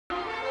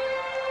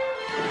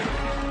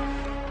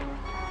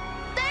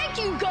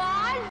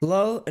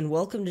Hello and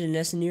welcome to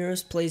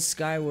NesNeros Plays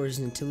Skywars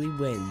Until He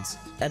Wins,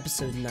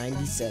 episode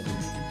 97.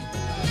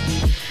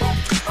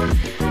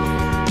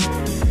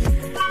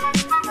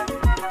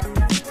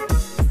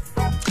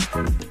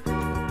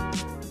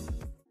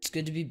 It's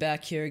good to be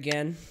back here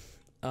again.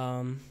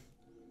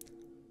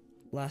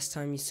 Last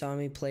time you saw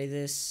me play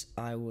this,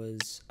 I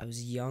was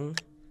young,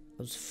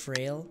 I was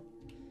frail,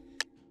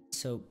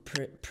 so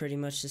pretty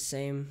much the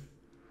same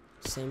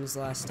as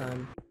last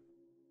time.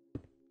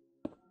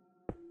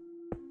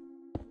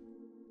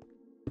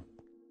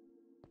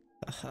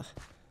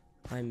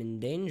 I'm in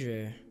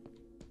danger.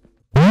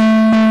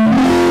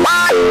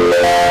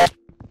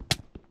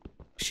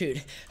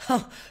 Shoot.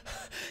 Oh,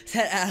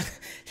 that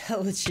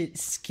legit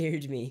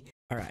scared me.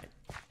 Alright,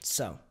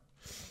 so.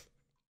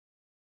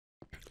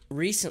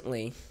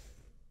 Recently,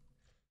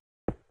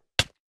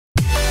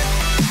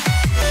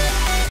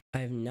 I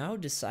have now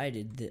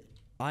decided that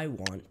I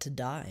want to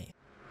die.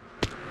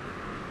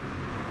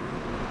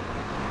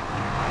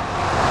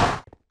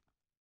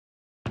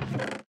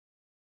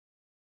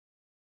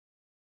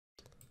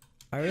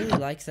 I really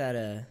like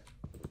that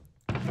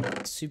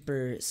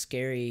super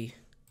scary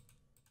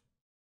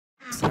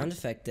sound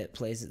effect that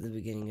plays at the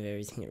beginning of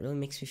everything. It really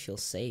makes me feel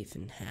safe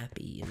and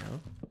happy, you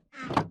know?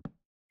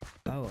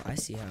 Oh, I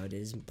see how it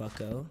is,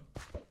 bucko.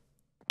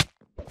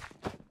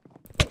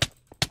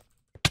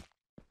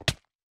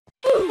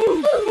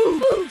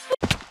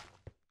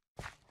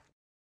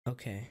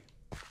 Okay.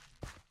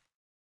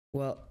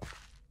 Well,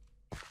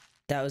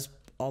 that was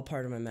all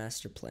part of my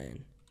master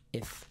plan.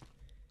 If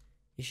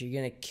you're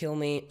gonna kill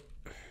me,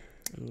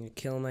 I'm gonna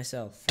kill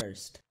myself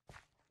first.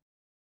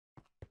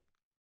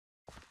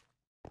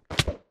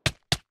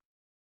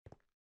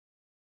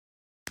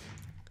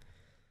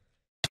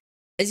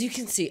 As you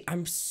can see,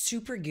 I'm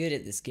super good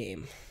at this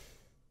game.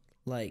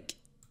 Like,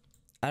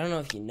 I don't know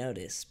if you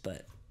noticed,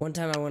 but one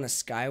time I won a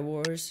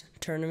Skywars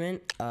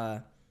tournament.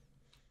 I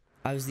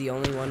was the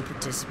only one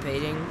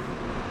participating.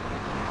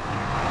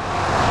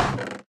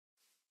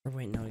 Or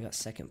wait, no, I got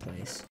second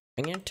place.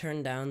 I'm gonna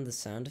turn down the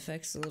sound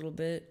effects a little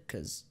bit,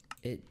 because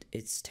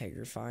it's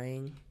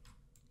terrifying.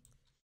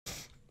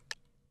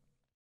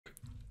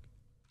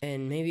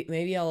 And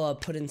maybe I'll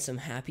put in some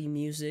happy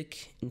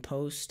music in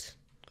post.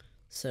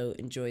 So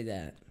enjoy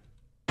that.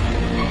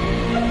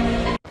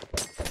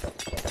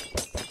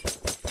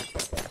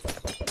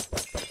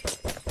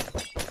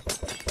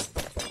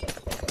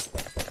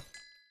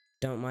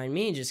 Don't mind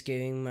me just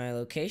giving my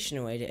location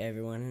away to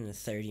everyone in a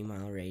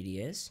 30-mile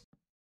radius.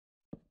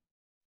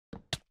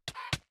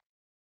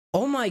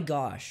 Oh my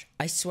gosh,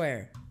 I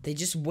swear, they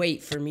just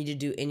wait for me to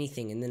do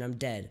anything and then I'm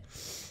dead.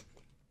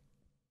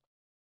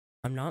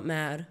 I'm not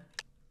mad,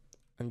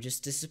 I'm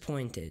just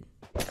disappointed.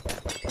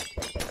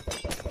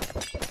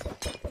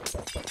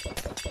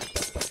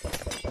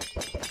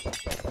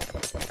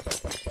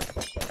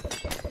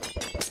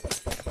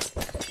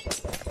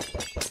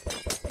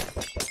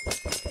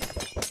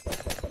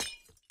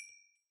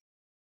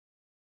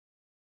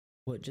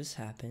 What just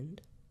happened?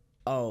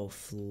 Oh,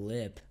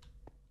 flip.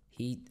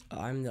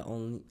 I'm the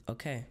only,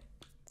 okay.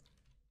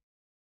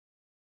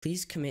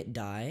 Please commit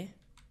die.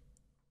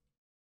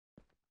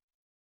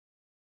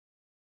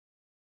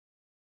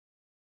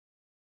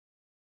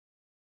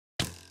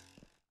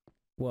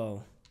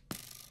 Whoa.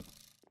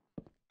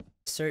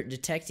 Start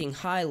detecting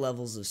high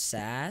levels of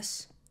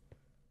sass.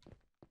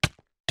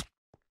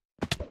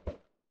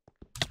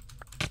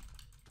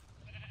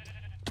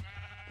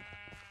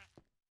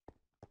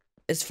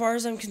 As far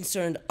as I'm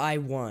concerned, I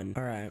won.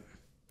 Alright.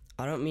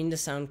 I don't mean to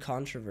sound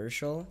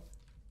controversial,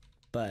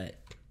 but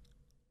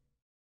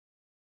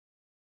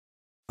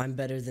I'm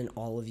better than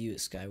all of you at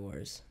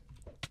Skywars.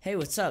 Hey,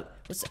 what's up?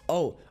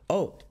 Oh,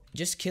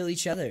 just kill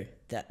each other.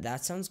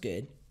 That sounds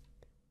good.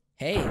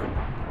 Hey.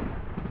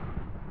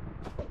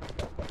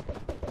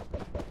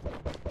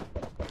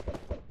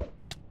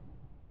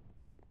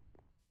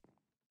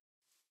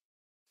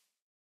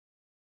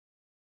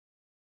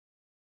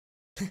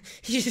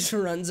 He just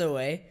runs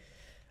away.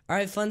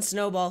 Alright, fun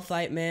snowball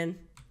fight, man.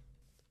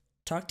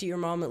 Talk to your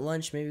mom at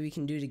lunch, maybe we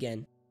can do it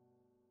again.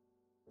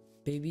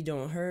 Baby,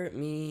 don't hurt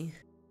me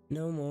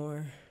no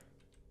more.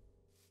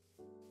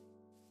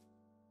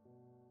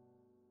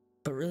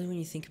 But really, when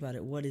you think about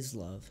it, what is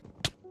love?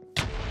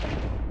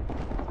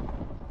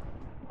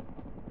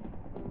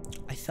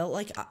 I feel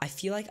like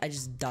I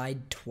just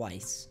died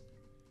twice.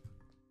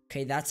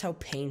 Okay, that's how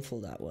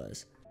painful that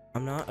was.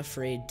 I'm not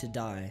afraid to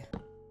die.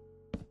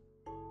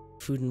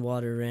 Food and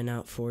water ran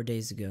out 4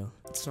 days ago.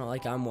 It's not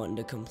like I'm wanting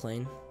to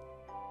complain.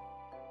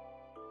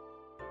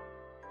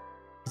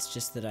 It's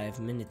just that I have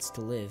minutes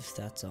to live,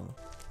 that's all.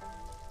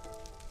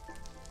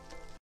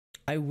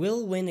 I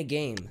will win a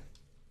game.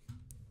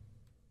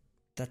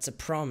 That's a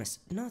promise.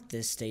 Not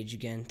this stage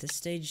again. This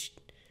stage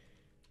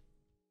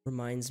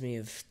reminds me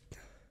of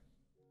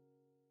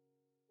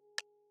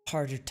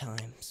harder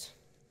times.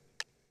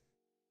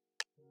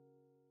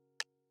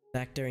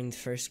 Back during the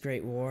First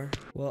Great War.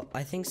 Well,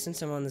 I think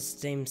since I'm on the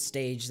same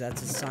stage,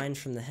 that's a sign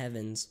from the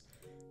heavens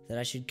that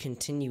I should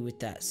continue with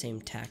that same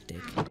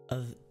tactic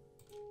of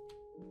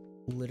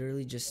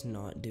literally just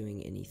not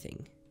doing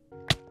anything.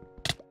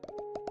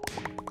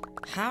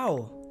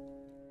 How?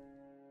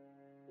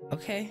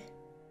 Okay.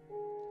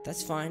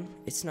 That's fine.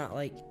 It's not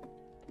like...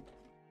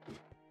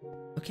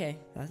 Okay.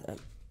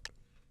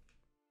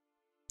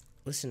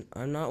 Listen,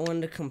 I'm not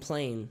one to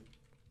complain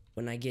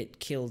when I get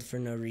killed for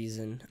no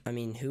reason. I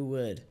mean, who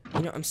would?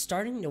 You know, I'm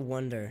starting to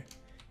wonder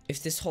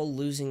if this whole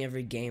losing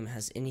every game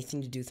has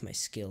anything to do with my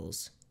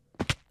skills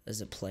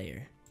as a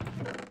player.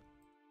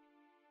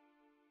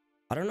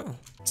 I don't know.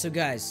 So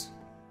guys,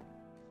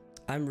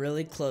 I'm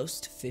really close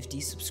to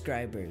 50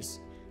 subscribers,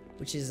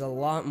 which is a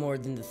lot more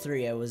than the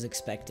 3 I was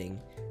expecting.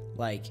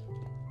 Like,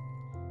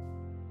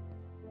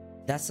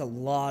 that's a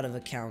lot of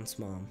accounts,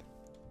 Mom.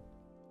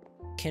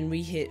 Can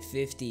we hit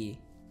 50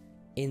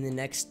 in the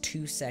next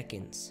 2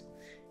 seconds?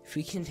 If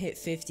we can hit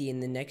 50 in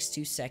the next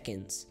 2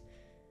 seconds,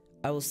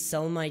 I will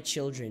sell my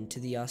children to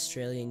the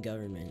Australian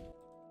government.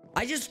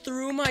 I just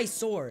threw my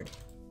sword.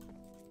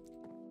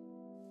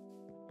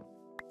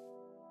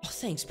 Oh,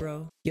 thanks,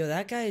 bro. Yo,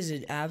 that guy is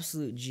an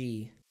absolute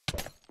G.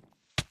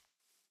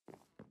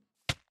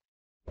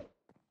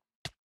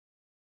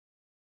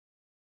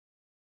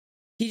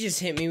 He just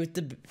hit me with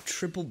the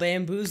triple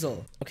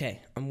bamboozle. Okay,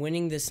 I'm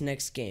winning this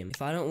next game.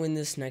 If I don't win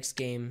this next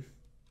game...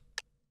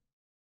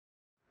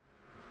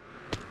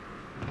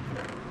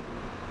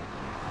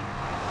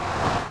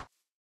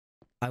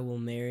 I will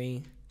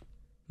marry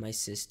my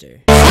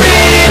sister.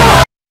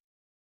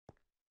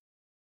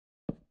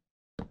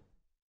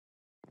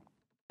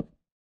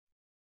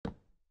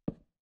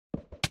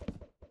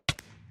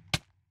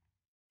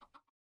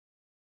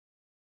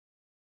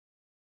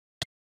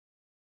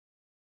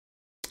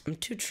 I'm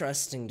too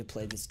trusting to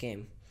play this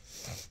game.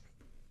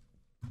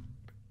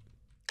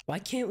 Why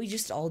can't we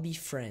just all be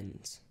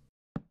friends?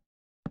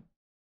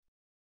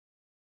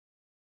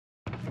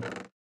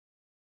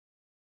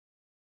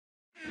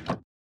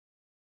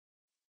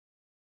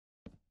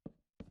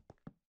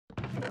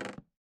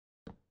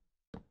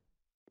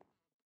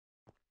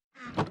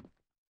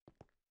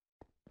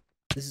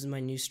 This is my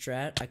new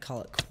strat. I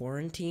call it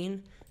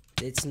quarantine.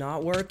 It's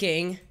not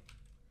working.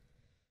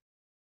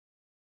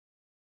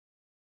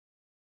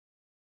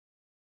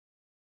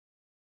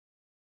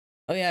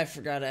 Oh yeah, I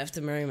forgot. I have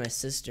to marry my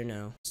sister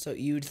now. So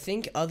you would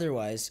think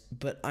otherwise,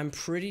 but I'm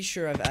pretty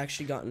sure I've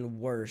actually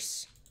gotten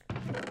worse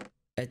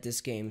at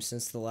this game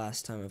since the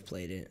last time I've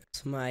played it.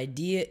 So my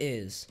idea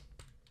is...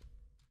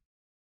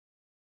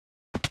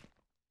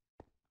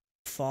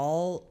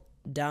 fall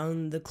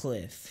down the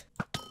cliff.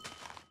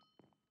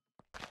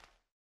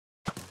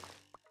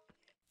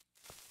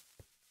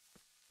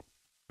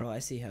 Oh, I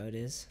see how it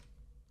is.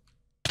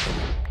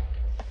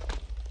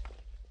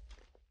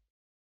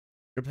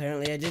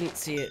 Apparently I didn't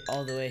see it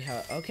all the way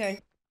how... Okay.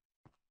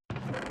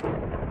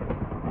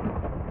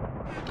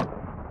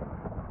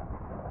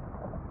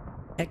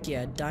 Heck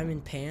yeah,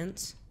 diamond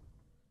pants.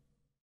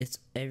 It's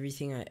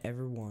everything I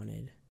ever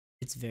wanted.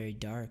 It's very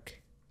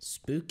dark.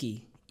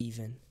 Spooky,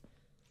 even.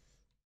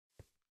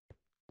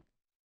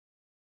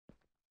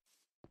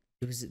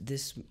 It was at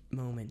this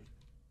moment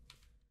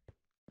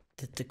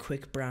that the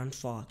quick brown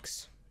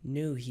fox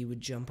knew he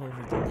would jump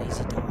over the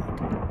lazy dog.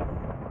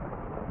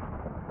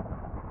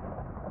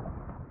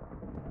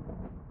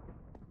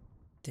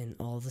 Then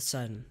all of a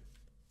sudden,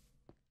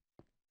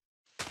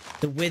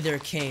 the wither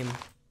came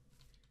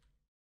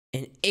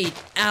and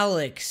ate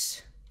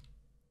Alex.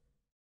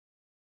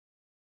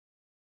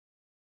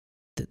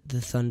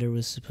 The thunder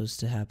was supposed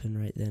to happen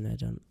right then.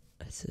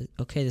 I said,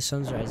 okay, the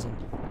sun's rising.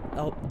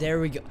 Oh, there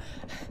we go.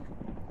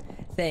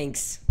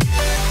 Thanks.